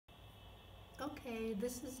Okay,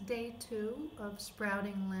 this is day 2 of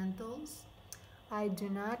sprouting lentils. I do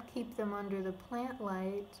not keep them under the plant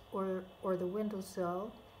light or the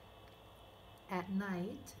windowsill at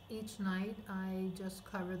night. Each night I just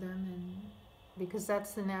cover them because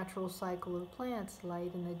that's the natural cycle of plants,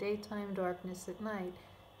 light in the daytime, darkness at night.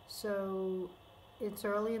 So it's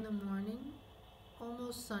early in the morning,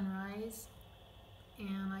 almost sunrise,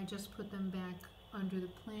 and I just put them back under the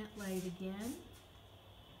plant light again.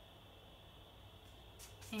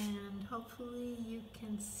 And hopefully you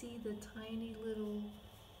can see the tiny little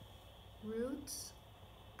roots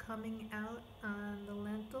coming out on the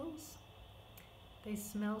lentils. They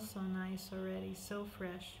smell so nice already, so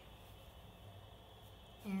fresh.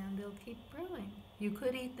 And they'll keep growing. You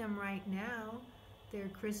could eat them right now. They're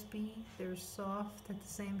crispy, they're soft at the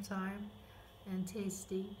same time, and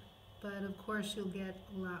tasty. But of course you'll get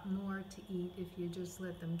a lot more to eat if you just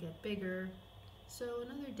let them get bigger. So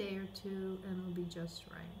another day or two and it'll be just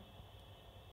right.